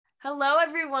Hello,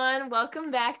 everyone.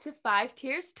 Welcome back to Five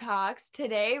Tiers Talks.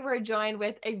 Today, we're joined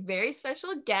with a very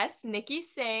special guest, Niki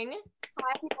Singh.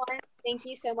 Hi, everyone. Thank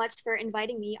you so much for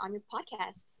inviting me on your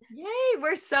podcast. Yay!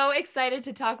 We're so excited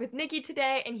to talk with Niki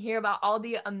today and hear about all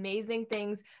the amazing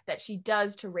things that she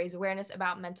does to raise awareness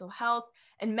about mental health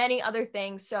and many other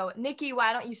things. So, Niki,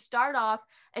 why don't you start off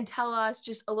and tell us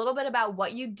just a little bit about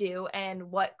what you do and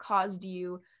what caused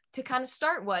you to kind of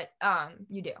start what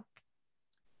you do?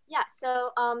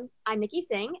 I'm Niki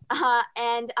Singh,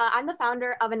 and I'm the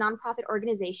founder of a nonprofit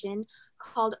organization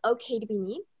called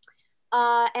OKTOBEME.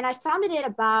 And I founded it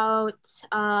about,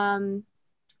 I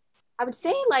would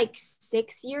say like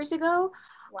 6 years ago.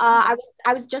 Wow.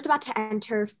 I was just about to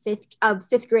enter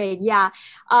fifth grade, yeah.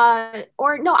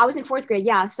 Or no, I was in fourth grade,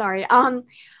 yeah. Sorry,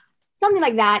 something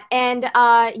like that. And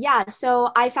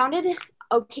so I founded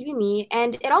OKTOBEME,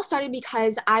 and it all started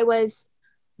because I was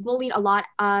bullied a lot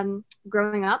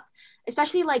growing up,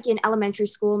 especially like in elementary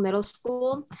school, middle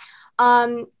school.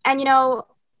 And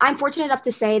I'm fortunate enough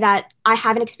to say that I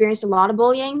haven't experienced a lot of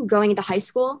bullying going into high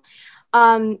school.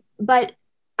 But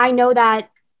I know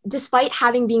that despite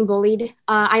having been bullied,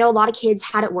 I know a lot of kids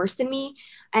had it worse than me.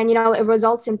 And, it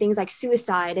results in things like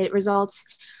suicide. It results,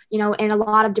 in a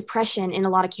lot of depression in a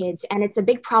lot of kids. And it's a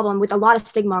big problem with a lot of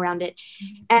stigma around it.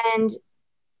 And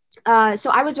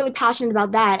so I was really passionate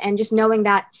about that, and just knowing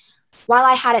that while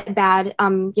I had it bad,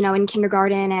 in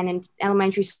kindergarten and in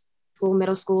elementary school,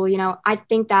 middle school, I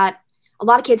think that a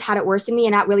lot of kids had it worse than me,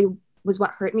 and that really was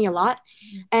what hurt me a lot.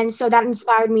 And so that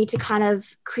inspired me to kind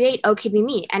of create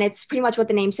OKTOBEME, and it's pretty much what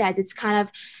the name says. It's kind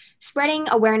of spreading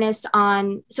awareness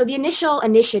on. So the initial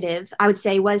initiative, I would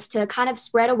say, was to kind of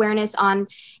spread awareness on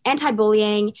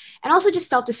anti-bullying and also just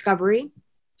self-discovery.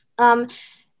 And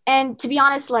to be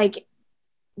honest, like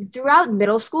throughout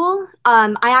middle school,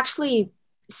 I actually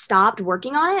stopped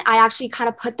working on it. I actually kind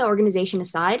of put the organization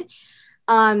aside.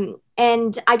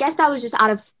 And I guess that was just out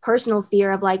of personal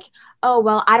fear of like, oh,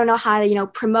 well, I don't know how to,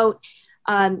 promote,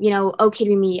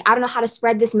 OKTOBEME. I don't know how to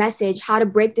spread this message, how to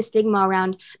break the stigma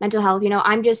around mental health.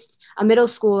 I'm just a middle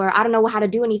schooler. I don't know how to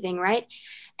do anything, right?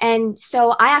 And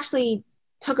so I actually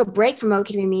took a break from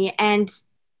OKTOBEME, and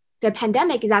the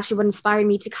pandemic is actually what inspired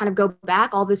me to kind of go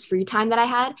back all this free time that I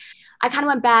had. I kind of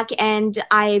went back and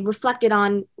I reflected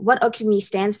on what OKTOBEME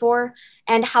stands for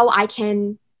and how I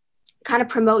can kind of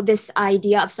promote this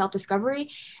idea of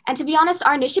self-discovery. And to be honest,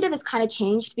 our initiative has kind of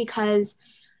changed because,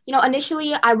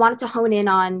 initially I wanted to hone in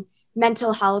on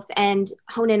mental health and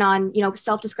hone in on,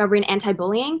 self-discovery and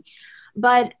anti-bullying.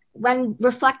 But when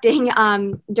reflecting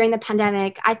during the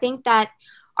pandemic, I think that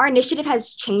our initiative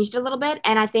has changed a little bit.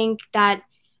 And I think that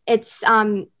it's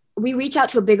we reach out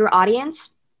to a bigger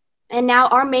audience, and now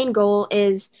our main goal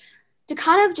is to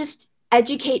kind of just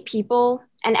educate people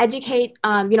and educate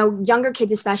younger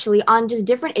kids especially on just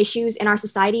different issues in our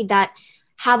society that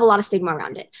have a lot of stigma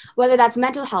around it, whether that's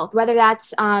mental health, whether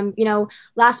that's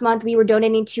last month we were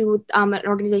donating to an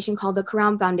organization called the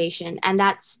Karam Foundation, and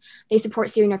they support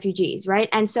Syrian refugees, right?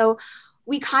 And so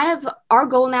our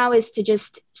goal now is to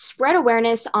just spread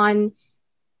awareness on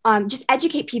just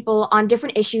educate people on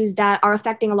different issues that are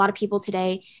affecting a lot of people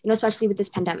today, especially with this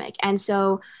pandemic. And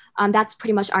so that's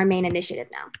pretty much our main initiative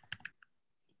now.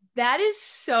 That is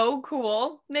so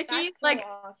cool, Niki. That's so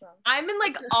awesome. I'm in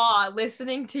like awe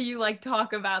listening to you like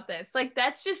talk about this. Like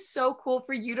that's just so cool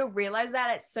for you to realize that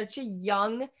at such a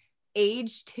young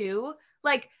age too.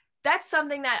 Like that's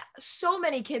something that so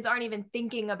many kids aren't even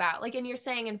thinking about. Like, and you're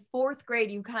saying in fourth grade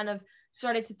you kind of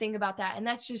started to think about that, and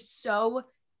that's just so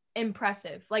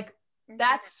impressive. Like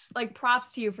that's like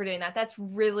props to you for doing that. That's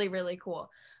really, really cool.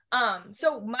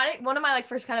 So one of my like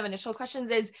first kind of initial questions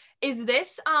is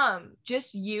this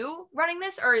just you running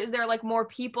this, or is there like more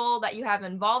people that you have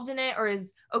involved in it, or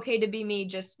is OKTOBEME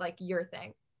just like your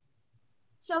thing?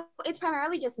 So it's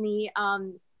primarily just me.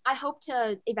 I hope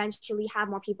to eventually have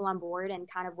more people on board and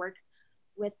kind of work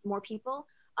with more people.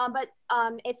 But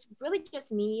it's really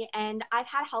just me, and I've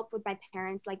had help with my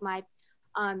parents. Like my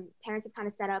parents have kind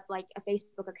of set up like a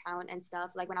Facebook account and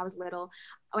stuff, like when I was little,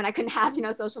 when I couldn't have,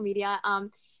 social media.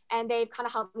 And they've kind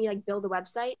of helped me like build the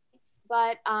website.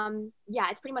 But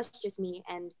it's pretty much just me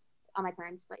and my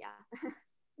parents. But yeah.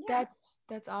 Yeah.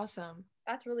 That's awesome.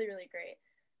 That's really, really great.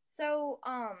 So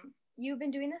you've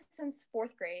been doing this since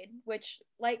fourth grade, which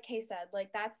like Kay said,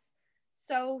 like that's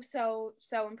so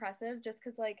impressive, just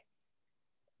because like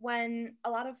when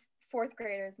a lot of fourth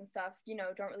graders and stuff,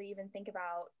 don't really even think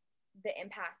about the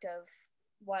impact of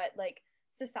what like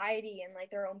society and like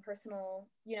their own personal,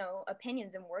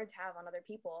 opinions and words have on other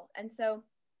people. And so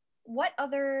what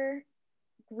other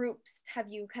groups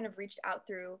have you kind of reached out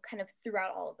through kind of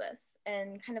throughout all of this,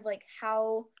 and kind of like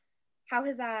how how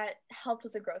has that helped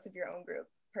with the growth of your own group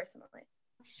personally?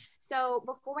 So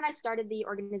before, when I started the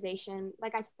organization,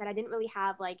 like I said, I didn't really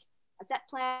have like a set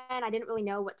plan. I didn't really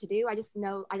know what to do. I just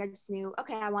knew,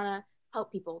 okay, I want to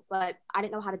help people, but I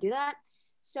didn't know how to do that.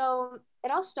 So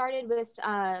it all started with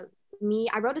me.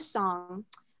 I wrote a song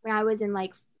when I was in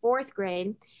like fourth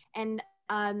grade, and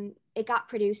it got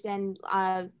produced, and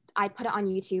I put it on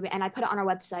YouTube, and I put it on our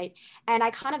website, and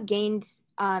I kind of gained,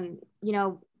 you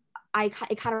know,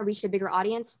 it kind of reached a bigger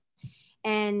audience.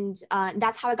 And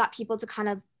that's how I got people to kind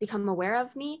of become aware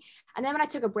of me. And then when I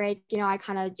took a break, you know, I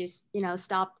kind of just, you know,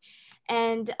 stopped.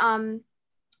 And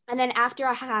then after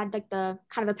I had like the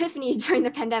kind of epiphany during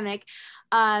the pandemic,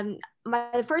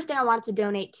 the first thing I wanted to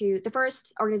donate to, the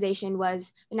first organization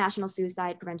was the National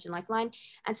Suicide Prevention Lifeline.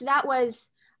 And so that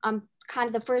was kind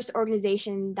of the first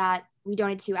organization that we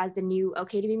donated to as the new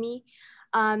OKTOBEME.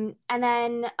 And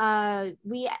then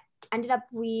we ended up,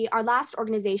 our last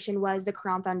organization was the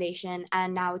Crown Foundation,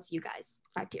 and now it's you guys,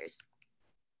 5 Tiers.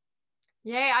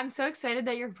 Yay, I'm so excited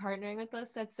that you're partnering with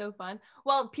us. That's so fun.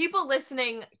 Well, people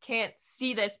listening can't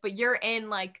see this, but you're in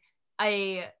like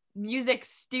a music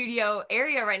studio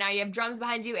area right now. You have drums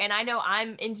behind you, and I know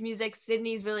I'm into music.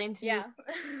 Sydney's really into music.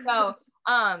 So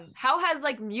how has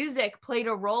like music played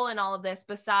a role in all of this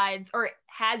besides, or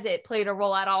has it played a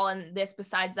role at all in this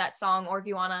besides that song? Or if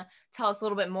you want to tell us a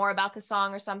little bit more about the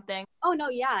song or something. Oh no,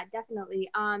 yeah,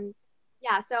 definitely.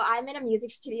 Yeah, so I'm in a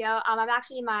music studio. I'm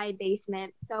actually in my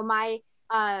basement. So my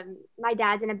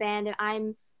dad's in a band, and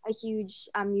I'm a huge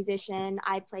musician.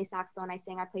 I play saxophone, I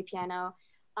sing, I play piano.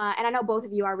 And I know both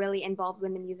of you are really involved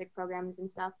in the music programs and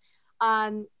stuff.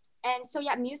 And so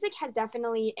yeah, music has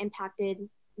definitely impacted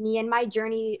me and my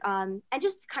journey, and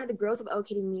just kind of the growth of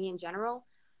OKTOBEME in general.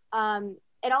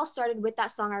 It all started with that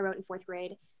song I wrote in fourth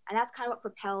grade, and that's kind of what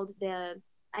propelled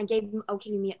and gave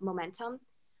OKTOBEME momentum.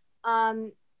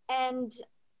 And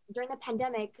during the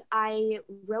pandemic, I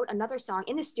wrote another song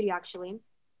in the studio actually,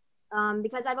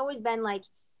 because I've always been like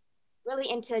really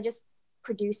into just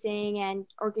producing and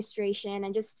orchestration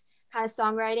and just kind of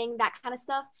songwriting, that kind of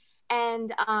stuff.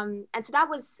 And so that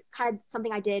was kind of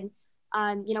something I did,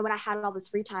 you know, when I had all this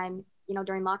free time, you know,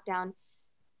 during lockdown.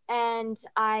 And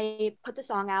I put the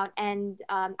song out, and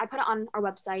I put it on our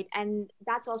website, and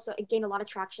that's also, it gained a lot of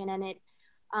traction, and it,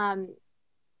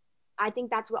 I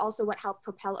think that's what helped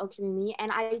propel OKTOBEME.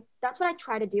 And that's what I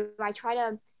try to do. I try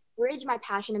to bridge my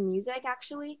passion in music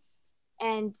actually,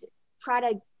 and try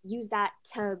to use that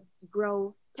to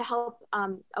grow, to help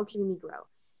OKTOBEME grow.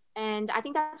 And I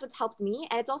think that's what's helped me.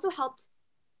 And it's also helped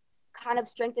kind of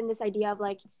strengthen this idea of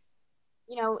like,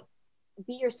 you know,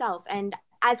 be yourself. And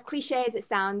as cliche as it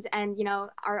sounds, and you know,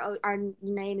 our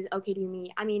name is OKTOBEME,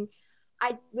 I mean,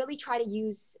 I really try to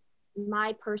use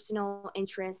my personal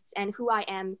interests and who I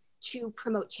am to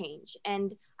promote change.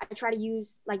 And I try to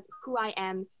use like who I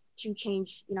am to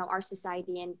change, you know, our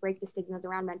society and break the stigmas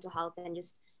around mental health and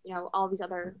just, you know, all these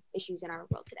other issues in our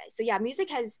world today. So yeah, music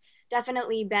has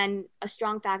definitely been a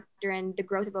strong factor in the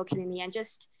growth of OKTOBEME, and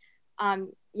just,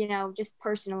 you know, just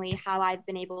personally how I've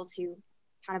been able to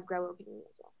kind of grow OKTOBEME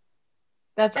as well.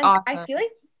 That's awesome. I feel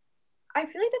like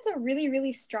that's a really,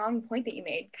 really strong point that you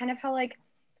made. Kind of how like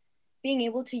being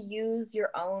able to use your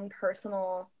own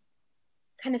personal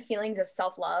kind of feelings of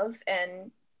self-love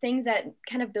and things that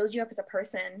kind of build you up as a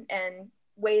person and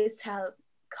ways to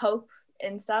cope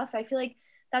and stuff. I feel like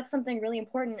that's something really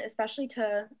important, especially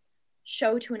to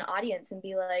show to an audience and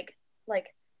be like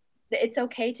it's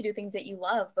okay to do things that you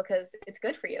love because it's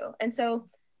good for you. And so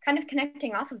kind of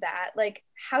connecting off of that, like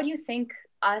how do you think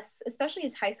us, especially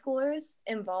as high schoolers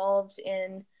involved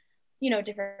in, you know,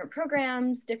 different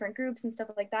programs, different groups and stuff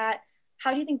like that,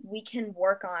 how do you think we can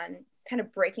work on kind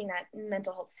of breaking that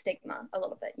mental health stigma a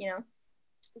little bit, you know?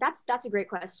 That's a great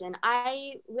question.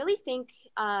 I really think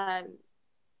I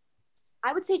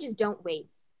would say just don't wait.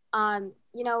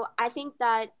 You know, I think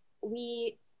that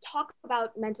we talk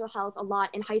about mental health a lot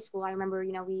in high school. I remember,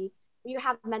 you know, we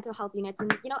have mental health units,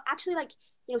 and you know, actually like,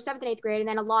 you know, 7th and 8th grade, and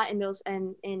then a lot in middle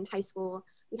and in high school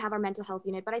we'd have our mental health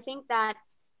unit. But I think that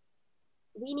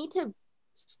we need to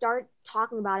start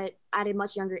talking about it at a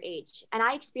much younger age. And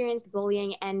I experienced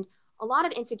bullying and a lot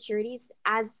of insecurities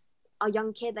as a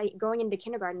young kid, like going into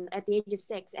kindergarten at the age of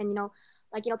 6. And, you know,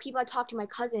 like, you know, people I talk to, my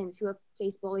cousins who have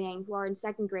faced bullying, who are in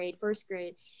 2nd grade, 1st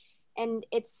grade. And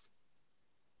it's,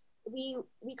 we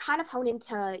kind of hone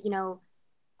into, you know,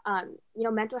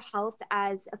 mental health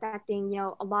as affecting, you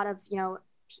know, a lot of, you know,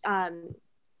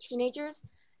 teenagers,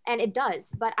 and it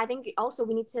does. But I think also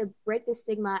we need to break the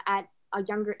stigma at a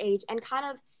younger age and kind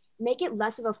of make it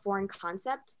less of a foreign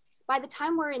concept. By the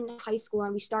time we're in high school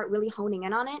and we start really honing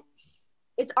in on it,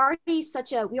 it's already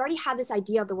we already have this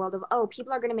idea of the world of, oh,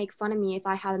 people are going to make fun of me if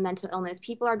I have a mental illness.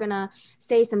 People are going to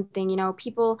say something,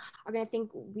 people are going to think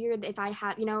weird if I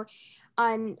have,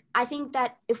 and I think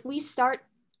that if we start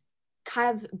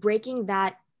kind of breaking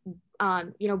that,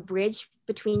 bridge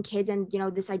between kids and,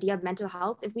 this idea of mental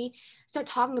health, if we start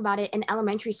talking about it in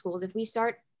elementary schools, if we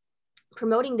start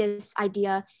promoting this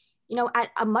idea, at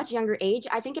a much younger age,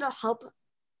 I think it'll help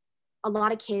a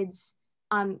lot of kids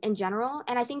in general.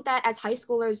 And I think that as high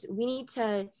schoolers, we need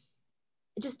to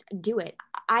just do it.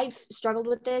 I've struggled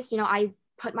with this. I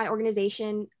put my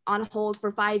organization on hold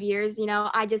for 5 years.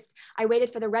 I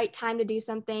waited for the right time to do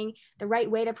something, the right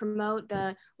way to promote,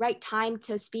 the right time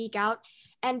to speak out.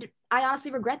 And I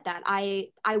honestly regret that. I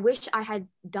wish I had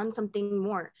done something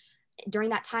more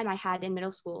during that time I had in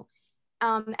middle school.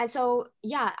 And so,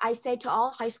 yeah, I say to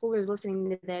all high schoolers listening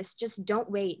to this, just don't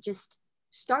wait. Just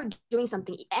start doing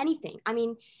something, anything. I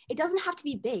mean, it doesn't have to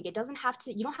be big. You don't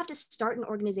have to start an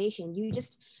organization. You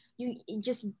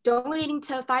just donating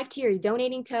to 5 tiers,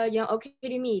 donating to,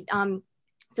 OKTOBEME,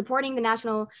 supporting the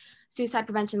National Suicide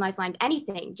Prevention Lifeline,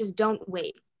 anything. Just don't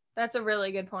wait. That's a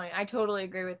really good point. I totally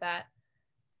agree with that.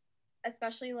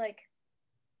 Especially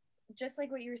just like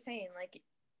what you were saying, like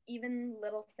even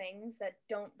little things that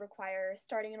don't require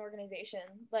starting an organization,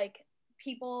 like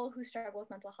people who struggle with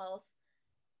mental health,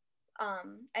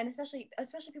 and especially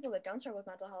people that don't struggle with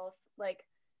mental health, like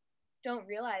don't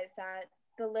realize that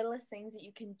the littlest things that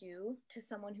you can do to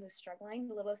someone who is struggling,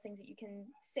 the littlest things that you can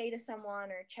say to someone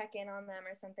or check in on them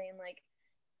or something, like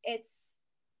it's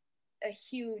a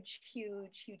huge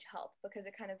help, because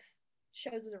it kind of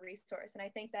shows as a resource. And I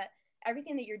think that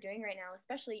everything that you're doing right now,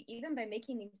 especially even by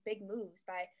making these big moves,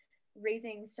 by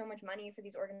raising so much money for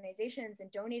these organizations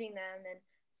and donating them and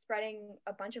spreading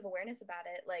a bunch of awareness about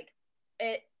it, like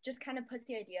it just kind of puts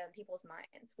the idea in people's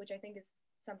minds, which I think is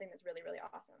something that's really, really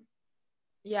awesome.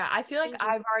 Yeah, I feel like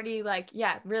I've already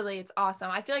really, it's awesome.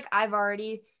 I feel like I've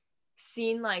already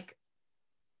seen like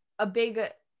a big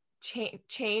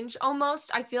change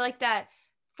almost. I feel like that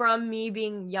from me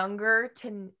being younger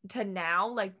to now,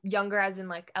 like younger as in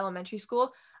like elementary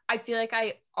school, I feel like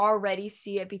I already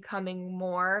see it becoming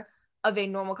more of a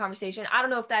normal conversation. I don't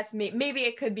know if that's me. Maybe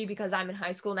it could be because I'm in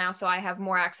high school now, so I have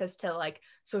more access to like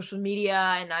social media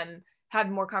and I'm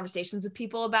having more conversations with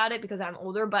people about it because I'm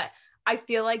older. But I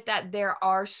feel like that there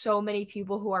are so many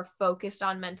people who are focused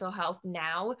on mental health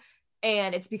now,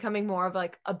 and it's becoming more of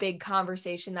like a big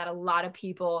conversation that a lot of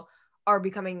people are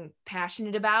becoming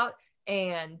passionate about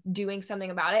and doing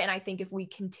something about it. And I think if we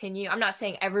continue, I'm not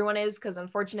saying everyone is, because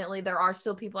unfortunately there are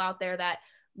still people out there that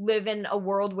live in a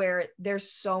world where there's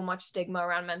so much stigma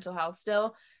around mental health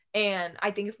still. And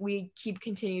I think if we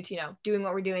continue to, doing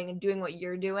what we're doing and doing what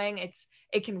you're doing,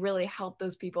 it can really help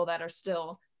those people that are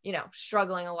still,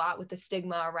 struggling a lot with the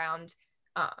stigma around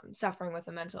suffering with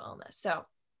a mental illness. So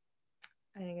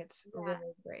I think it's really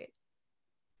great.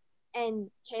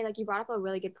 And Kay, like you brought up a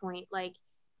really good point. Like,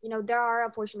 there are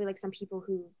unfortunately like some people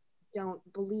who don't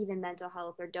believe in mental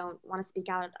health or don't want to speak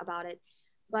out about it.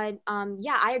 But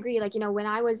yeah, I agree. Like, when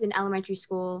I was in elementary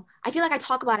school, I feel like I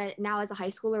talk about it now as a high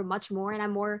schooler much more, and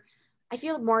I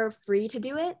feel more free to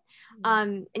do it.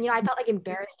 And I felt like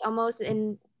embarrassed almost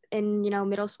in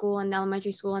middle school and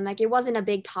elementary school, and like it wasn't a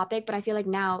big topic. But I feel like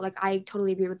now, like I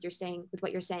totally agree with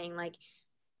what you're saying. Like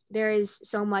there is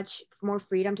so much more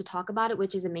freedom to talk about it,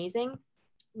 which is amazing.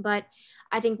 But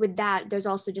I think with that, there's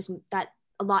also just that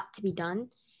a lot to be done.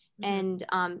 And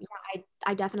yeah,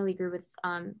 I definitely agree with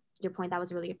your point. That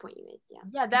was a really good point you made.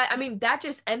 Yeah, that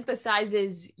just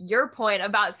emphasizes your point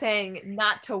about saying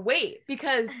not to wait,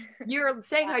 because you're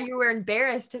saying how you were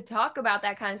embarrassed to talk about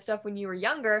that kind of stuff when you were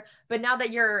younger, but now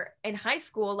that you're in high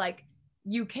school, like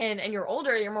you can, and you're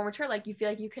older, you're more mature, like you feel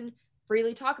like you can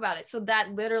freely talk about it. So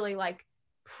that literally like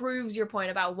proves your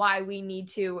point about why we need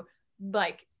to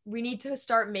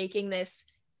start making this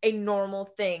a normal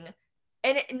thing.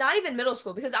 And not even middle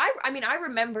school, because I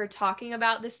remember talking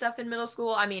about this stuff in middle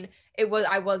school. I mean,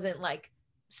 I wasn't like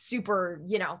super,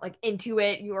 like into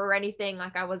it or anything.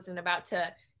 Like I wasn't about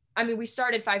to, we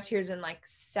started 5 tiers in like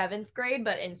 7th grade,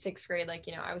 but in 6th grade, like,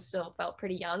 I was still felt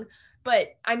pretty young.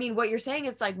 But what you're saying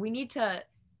is like, we need to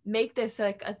make this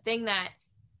like a thing that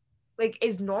like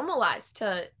is normalized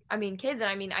to, kids.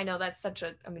 And I know that's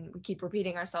we keep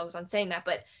repeating ourselves on saying that,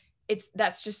 but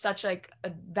that's just such like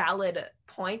a valid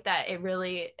point that it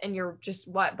really, and you're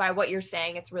just by what you're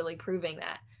saying, it's really proving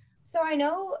that. So I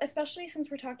know, especially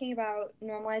since we're talking about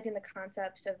normalizing the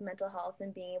concept of mental health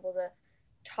and being able to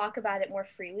talk about it more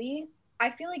freely, I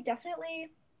feel like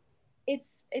definitely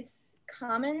it's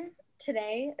common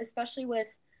today, especially with,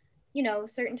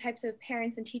 certain types of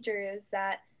parents and teachers,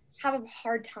 that have a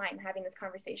hard time having this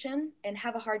conversation and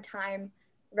have a hard time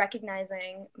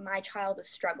recognizing my child is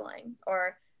struggling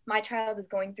or my child is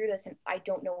going through this and I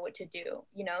don't know what to do,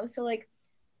 you know? So like,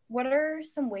 what are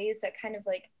some ways that kind of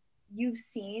like you've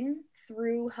seen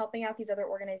through helping out these other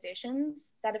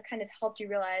organizations that have kind of helped you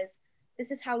realize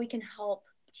this is how we can help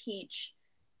teach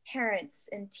parents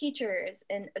and teachers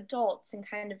and adults and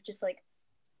kind of just like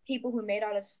people who may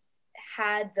not have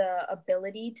had the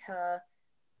ability to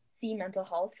see mental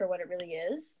health for what it really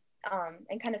is,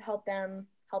 and kind of help them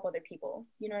help other people.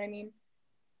 You know what I mean?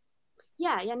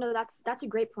 Yeah, no, that's a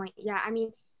great point. Yeah, I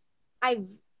mean, I've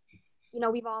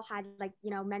we've all had like,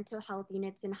 mental health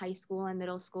units in high school and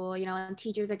middle school, and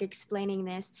teachers like explaining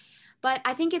this. But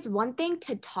I think it's one thing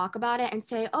to talk about it and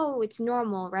say, oh, it's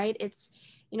normal, right? It's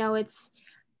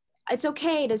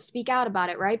okay to speak out about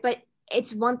it, right? But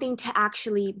it's one thing to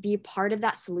actually be a part of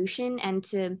that solution and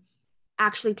to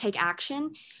actually take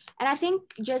action. And I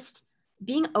think just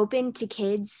being open to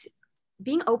kids,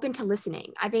 being open to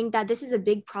listening. I think that this is a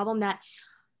big problem that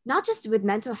not just with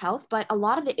mental health, but a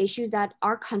lot of the issues that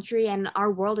our country and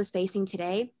our world is facing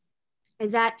today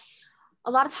is that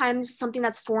a lot of times something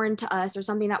that's foreign to us or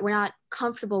something that we're not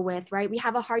comfortable with, right? We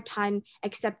have a hard time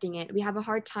accepting it. We have a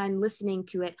hard time listening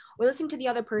to it or listening to the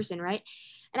other person, right?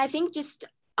 And I think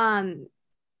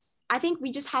I think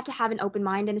we just have to have an open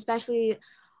mind, and especially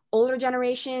older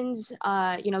generations,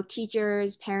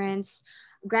 teachers, parents,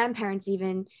 grandparents,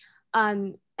 even,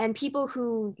 and people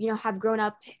who, have grown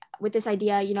up with this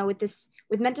idea,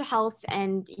 with mental health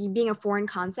and being a foreign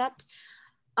concept.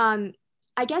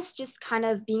 I guess just kind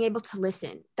of being able to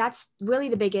listen. That's really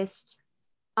the biggest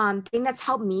thing that's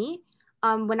helped me.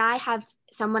 When I have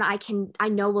someone I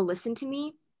know will listen to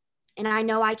me, and I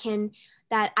know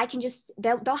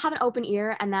they'll have an open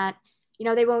ear, and that,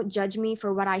 they won't judge me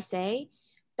for what I say.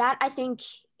 That I think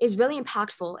is really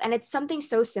impactful. And it's something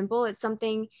so simple. It's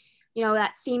something,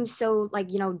 that seems so like,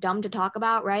 dumb to talk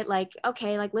about, right? Like,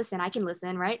 okay, like, listen, I can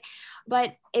listen, right?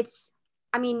 But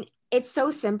I mean, it's so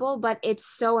simple, but it's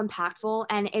so impactful.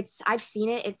 And I've seen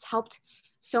it. It's helped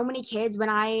so many kids when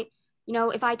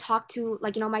if I talk to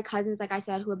like, my cousins, like I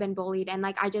said, who have been bullied, and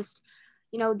like, I just,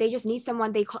 they just need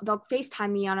someone, they'll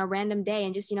FaceTime me on a random day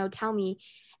and just, tell me.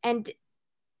 And,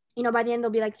 by the end they'll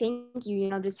be like, thank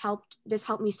you, this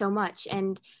helped me so much.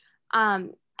 And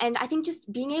I think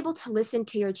just being able to listen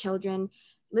to your children,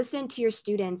 listen to your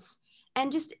students,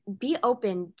 and just be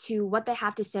open to what they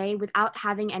have to say without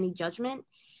having any judgment.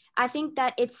 I think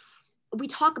that we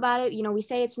talk about it, we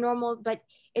say it's normal, but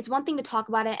it's one thing to talk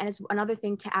about it and it's another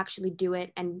thing to actually do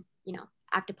it and,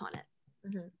 act upon it.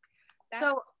 Mm-hmm.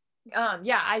 So,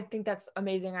 yeah, I think that's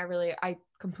amazing. I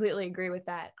completely agree with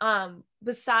that.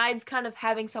 Besides kind of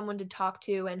having someone to talk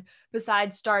to, and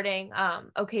besides starting,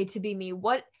 OKTOBEME,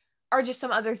 what are just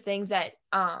some other things that,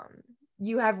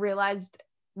 you have realized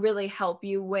really help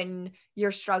you when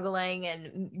you're struggling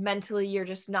and mentally you're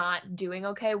just not doing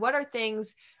okay? What are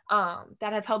things,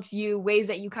 that have helped you, ways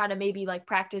that you kind of maybe like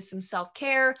practice some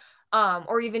self-care,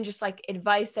 or even just like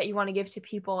advice that you want to give to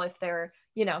people if they're,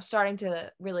 starting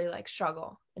to really like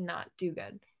struggle and not do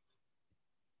good?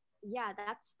 Yeah,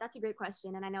 that's a great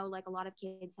question. And I know like a lot of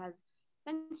kids have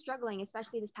been struggling,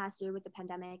 especially this past year with the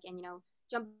pandemic and,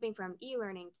 jumping from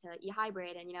e-learning to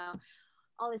e-hybrid and,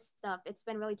 all this stuff. It's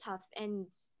been really tough. And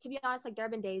to be honest, like there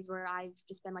have been days where I've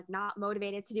just been like not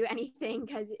motivated to do anything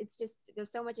because it's just,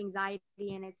 there's so much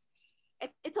anxiety and it's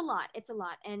a lot. It's a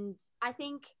lot. And I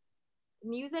think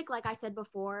music, like I said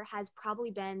before, has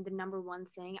probably been the number one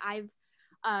thing.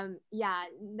 Yeah,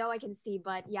 no one can see,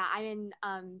 but yeah, I'm in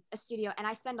a studio and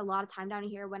I spend a lot of time down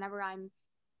here whenever I'm,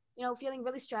 feeling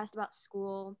really stressed about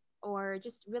school or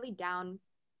just really down.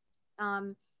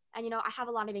 And I have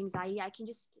a lot of anxiety. I can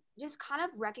just kind of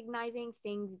recognizing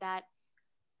things that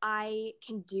I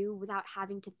can do without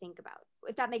having to think about,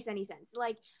 if that makes any sense.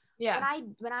 Like Yeah.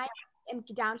 when I am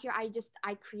down here,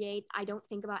 I create, I don't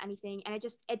think about anything. And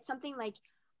it's something like,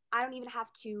 I don't even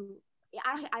have to,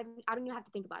 I don't even have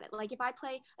to think about it. Like if I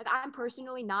play, like I'm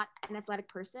personally not an athletic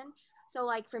person. So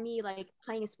like for me, like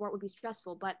playing a sport would be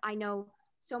stressful, but I know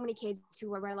so many kids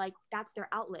who are like, that's their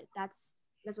outlet. That's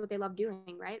what they love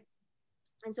doing. Right.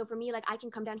 And so for me, like I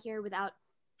can come down here without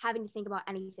having to think about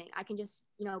anything. I can just,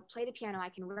 play the piano. I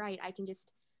can write. I can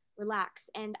just relax.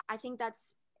 And I think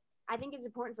it's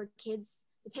important for kids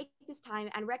to take this time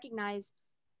and recognize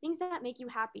things that make you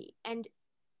happy. And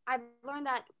I've learned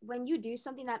that when you do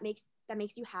something that makes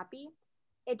you happy,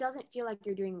 it doesn't feel like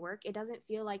you're doing work. It doesn't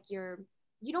feel like you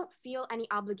don't feel any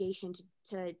obligation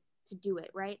to do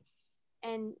it, right?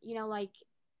 And like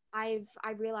I've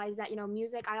realized that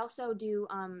music. I also do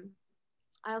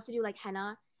like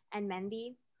henna and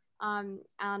mehndi. on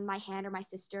my hand or my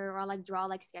sister, or I'll like draw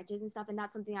like sketches and stuff. And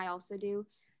that's something I also do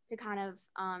to kind of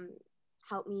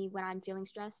help me when I'm feeling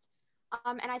stressed.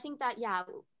 And I think that, yeah,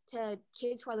 to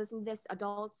kids who are listening to this,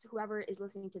 adults, whoever is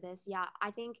listening to this, yeah,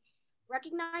 I think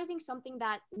recognizing something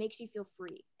that makes you feel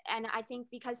free. And I think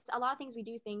because a lot of things we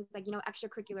do things like, you know,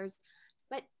 extracurriculars,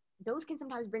 but those can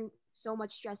sometimes bring so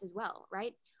much stress as well,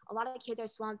 right? A lot of the kids are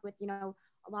swamped with, you know,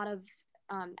 a lot of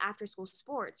after school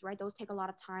sports, right? Those take a lot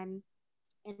of time,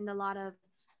 and a lot of,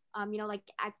 you know, like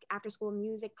after school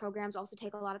music programs also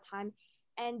take a lot of time.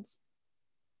 And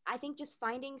I think just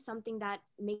finding something that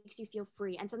makes you feel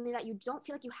free and something that you don't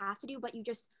feel like you have to do, but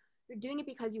you're doing it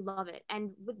because you love it.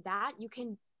 And with that, you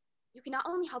can not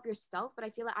only help yourself, but I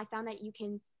feel like I found that you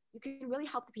can really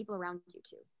help the people around you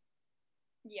too.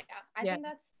 Yeah, I think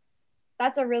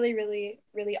that's a really, really,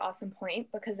 really awesome point,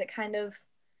 because it kind of,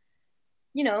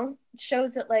 you know,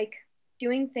 shows that like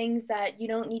doing things that you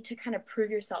don't need to kind of prove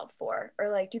yourself for,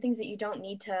 or like do things that you don't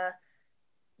need to,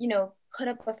 you know, put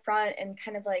up a front and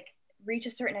kind of like reach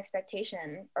a certain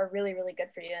expectation, are really, really good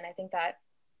for you. And I think that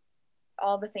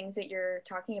all the things that you're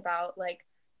talking about, like,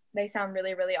 they sound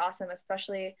really, really awesome,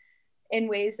 especially in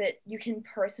ways that you can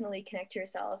personally connect to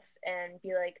yourself and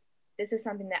be like, this is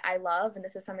something that I love, and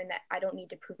this is something that I don't need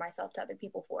to prove myself to other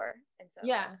people for. And so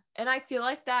yeah, and I feel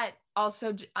like that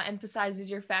also emphasizes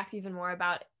your fact even more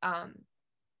about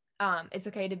it's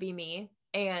okay to be me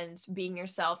and being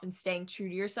yourself and staying true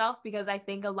to yourself, because I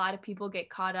think a lot of people get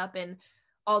caught up in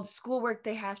all the schoolwork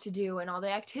they have to do and all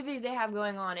the activities they have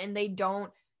going on, and they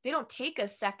don't take a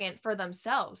second for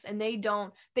themselves, and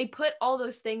they put all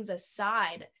those things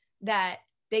aside that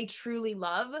they truly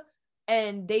love,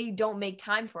 and they don't make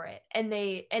time for it. And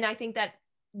I think that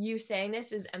you saying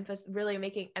this is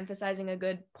really emphasizing a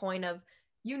good point of,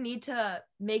 you need to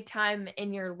make time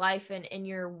in your life and in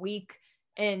your week,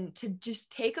 and to just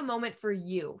take a moment for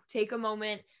you. Take a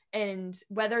moment, and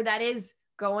whether that is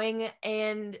going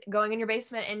in your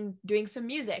basement and doing some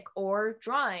music or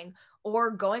drawing,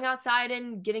 or going outside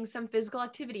and getting some physical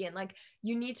activity. And like,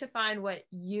 you need to find what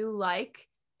you like,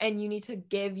 and you need to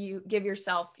give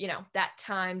yourself, you know, that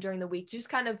time during the week to just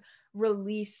kind of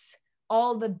release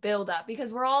all the buildup,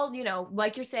 because we're all, you know,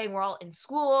 like you're saying, we're all in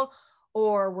school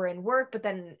or we're in work, but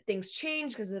then things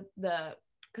change because of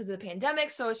the pandemic.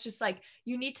 So it's just like,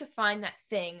 you need to find that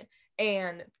thing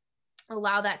and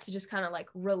allow that to just kind of like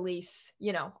release,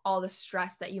 you know, all the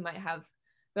stress that you might have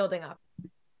building up.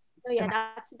 Oh yeah,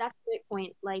 that's a great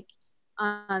point. Like,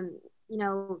 you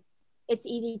know, it's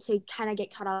easy to kind of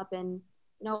get caught up in,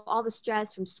 you know, all the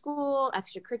stress from school,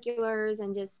 extracurriculars,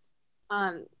 and just,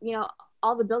 you know,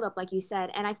 all the buildup, like you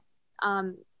said. And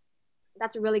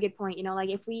that's a really good point. You know, like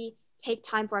if we take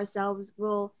time for ourselves,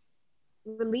 we'll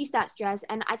release that stress.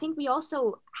 And I think we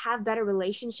also have better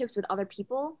relationships with other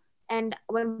people. And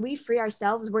when we free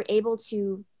ourselves, we're able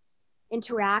to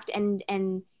interact and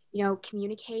you know,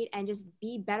 communicate and just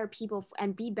be better people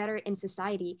and be better in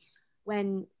society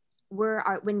when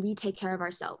when we take care of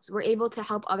ourselves. We're able to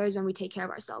help others when we take care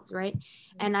of ourselves, right?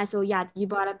 And yeah, you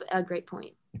brought up a great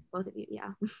point, both of you.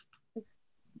 Yeah.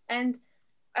 And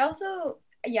I also,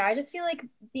 yeah, I just feel like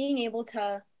being able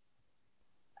to,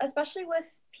 especially with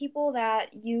people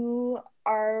that you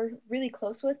are really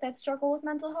close with that struggle with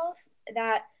mental health,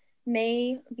 that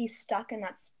may be stuck in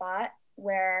that spot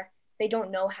where they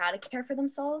don't know how to care for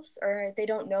themselves, or they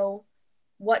don't know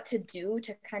what to do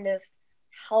to kind of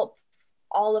help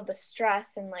all of the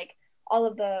stress and like all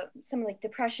of some like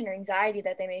depression or anxiety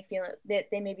that they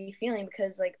may be feeling,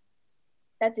 because like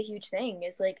that's a huge thing,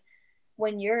 is like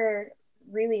when you're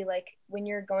really like when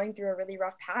you're going through a really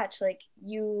rough patch, like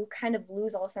you kind of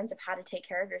lose all sense of how to take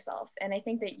care of yourself. And I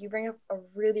think that you bring up a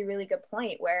really, really good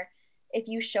point, where if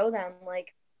you show them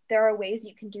like there are ways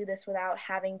you can do this without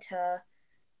having to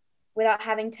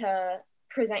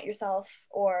present yourself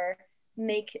or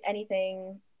make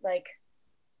anything like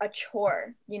a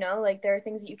chore, you know, like there are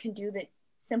things that you can do, that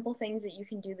simple things that you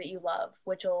can do that you love,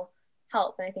 which will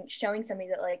help. And I think showing somebody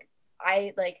that like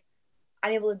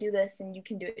I'm able to do this and you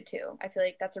can do it too, I feel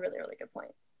like that's a really, really good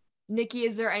point. Niki,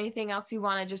 is there anything else you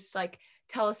want to just like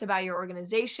tell us about your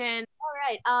organization? All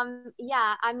right.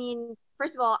 Yeah, I mean,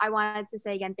 first of all, I wanted to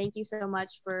say again, thank you so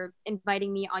much for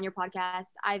inviting me on your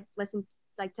podcast. I've listened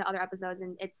like to other episodes,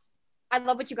 and I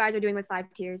love what you guys are doing with Five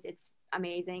Tiers. It's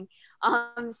amazing.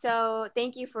 So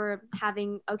thank you for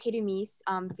having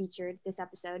OKTOBEME featured this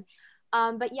episode.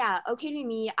 But yeah,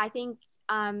 OKTOBEME, I think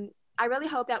I really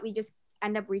hope that we just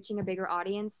end up reaching a bigger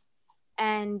audience.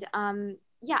 And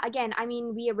yeah, again, I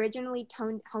mean, we originally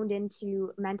honed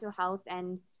into mental health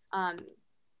and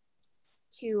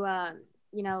to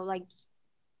you know, like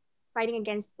fighting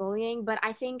against bullying, but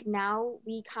I think now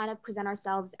we kind of present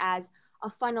ourselves as a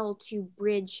funnel to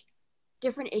bridge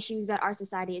different issues that our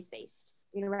society is faced,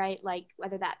 right? Like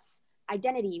whether that's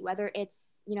identity, whether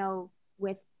it's,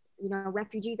 with,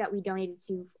 refugees that we donated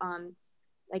to,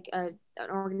 like an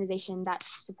organization that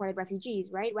supported refugees,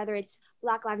 right? Whether it's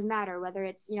Black Lives Matter, whether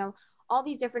it's, all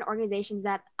these different organizations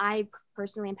that I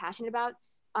personally am passionate about.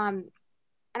 And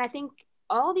I think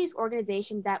all these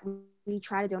organizations that we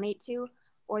try to donate to,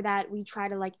 or that we try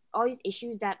to like all these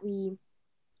issues that we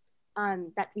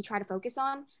try to focus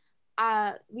on,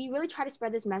 we really try to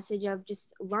spread this message of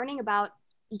just learning about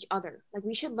each other. Like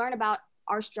we should learn about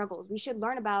our struggles. We should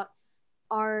learn about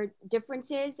our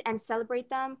differences and celebrate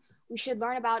them. We should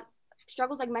learn about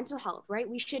struggles like mental health, right?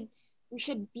 We should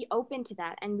be open to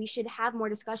that, and we should have more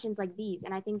discussions like these.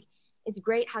 And I think it's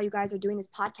great how you guys are doing this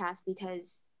podcast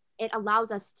because it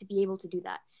allows us to be able to do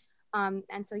that.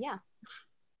 And so, yeah.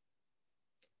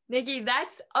 Niki,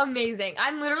 that's amazing.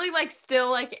 I'm literally like still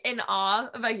like in awe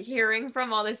of like hearing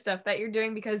from all this stuff that you're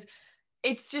doing, because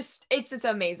it's just it's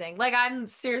amazing. Like I'm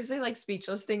seriously like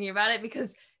speechless thinking about it,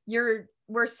 because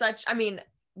we're such, I mean,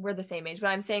 we're the same age, but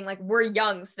I'm saying like we're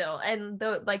young still, and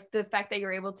the fact that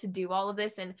you're able to do all of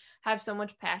this and have so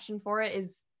much passion for it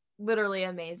is literally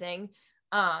amazing.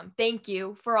 Thank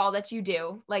you for all that you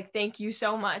do. Like, thank you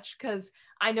so much, because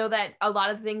I know that a lot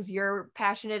of things you're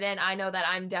passionate in, I know that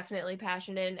I'm definitely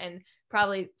passionate in, and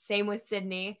probably same with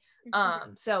Sydney.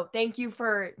 So thank you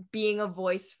for being a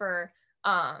voice for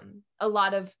a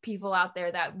lot of people out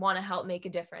there that want to help make a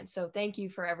difference. So thank you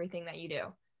for everything that you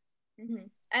do.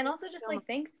 And also just like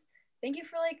thank you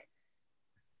for like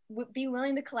being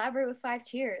willing to collaborate with 5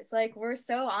 Cheers. Like we're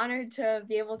so honored to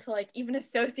be able to like even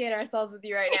associate ourselves with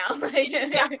you right now. Like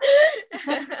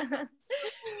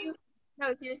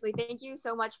No, seriously, thank you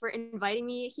so much for inviting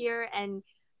me here and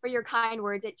for your kind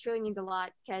words. It truly means a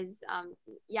lot, because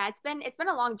yeah, it's been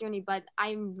a long journey, but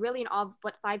I'm really in awe of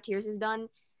what 5 Tiers has done,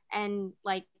 and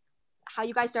like how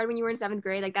you guys started when you were in 7th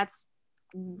grade. Like that's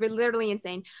literally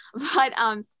insane.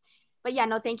 But yeah,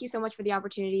 no, thank you so much for the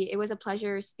opportunity. It was a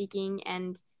pleasure speaking,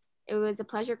 and it was a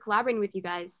pleasure collaborating with you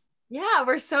guys. Yeah,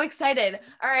 we're so excited.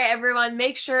 All right, everyone,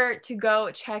 make sure to go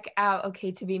check out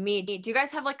OKTOBEME. Do you guys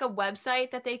have like a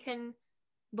website that they can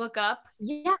look up?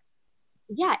 Yeah,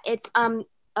 it's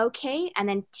okay, and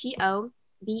then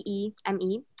TOBEME,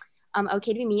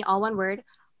 OKTOBEME, all one word,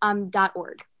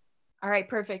 .org. All right,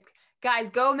 perfect.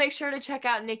 Guys, go make sure to check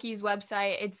out Niki's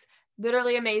website. It's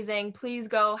literally amazing. Please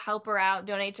go help her out,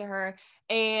 donate to her.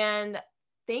 And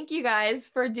thank you guys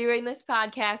for doing this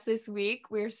podcast this week.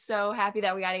 We're so happy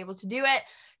that we got able to do it.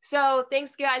 So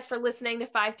thanks guys for listening to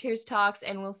 5 Tiers Talks,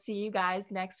 and we'll see you guys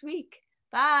next week.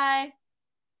 Bye.